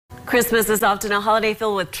Christmas is often a holiday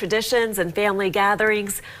filled with traditions and family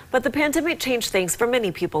gatherings, but the pandemic changed things for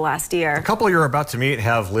many people last year. The couple you're about to meet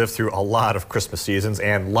have lived through a lot of Christmas seasons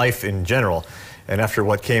and life in general. And after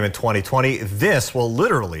what came in 2020, this will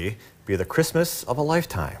literally be the Christmas of a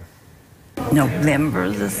lifetime. November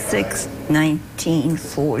the 6th,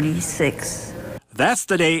 1946. That's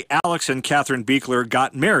the day Alex and Catherine Beekler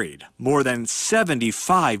got married more than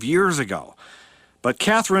 75 years ago. But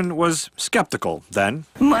Catherine was skeptical then.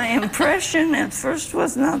 My impression at first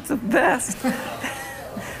was not the best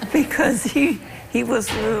because he was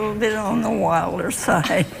a little bit on the wilder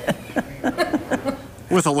side.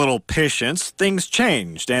 With a little patience, things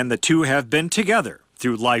changed, and the two have been together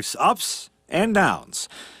through life's ups and downs.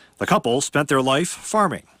 The couple spent their life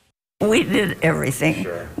farming. We did everything.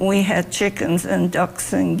 Sure. We had chickens and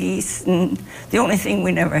ducks and geese, and the only thing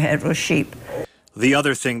we never had was sheep. The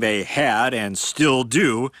other thing they had and still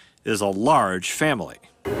do is a large family.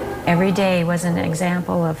 Every day was an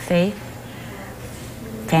example of faith,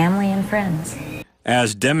 family, and friends.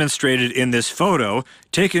 As demonstrated in this photo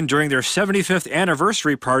taken during their 75th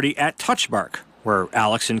anniversary party at Touchmark, where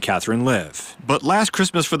Alex and Catherine live. But last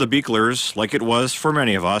Christmas for the Beeklers, like it was for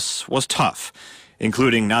many of us, was tough,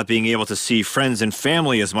 including not being able to see friends and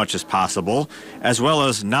family as much as possible, as well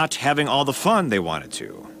as not having all the fun they wanted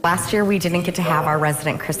to. Last year, we didn't get to have our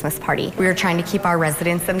resident Christmas party. We were trying to keep our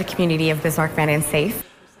residents and the community of Bismarck-Van safe.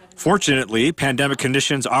 Fortunately, pandemic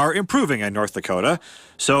conditions are improving in North Dakota,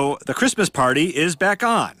 so the Christmas party is back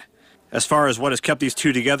on. As far as what has kept these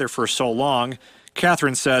two together for so long,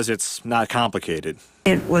 Catherine says it's not complicated.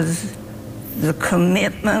 It was the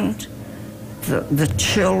commitment, the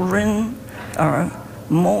children,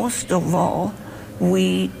 most of all,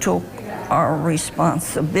 we took our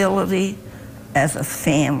responsibility as a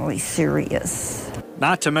family serious.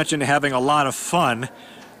 Not to mention having a lot of fun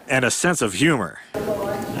and a sense of humor.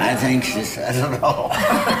 I think she's, I don't know.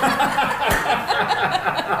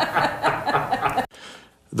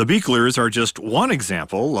 The Beeklers are just one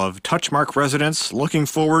example of Touchmark residents looking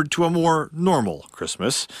forward to a more normal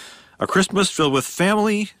Christmas. A Christmas filled with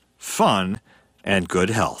family, fun, and good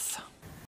health.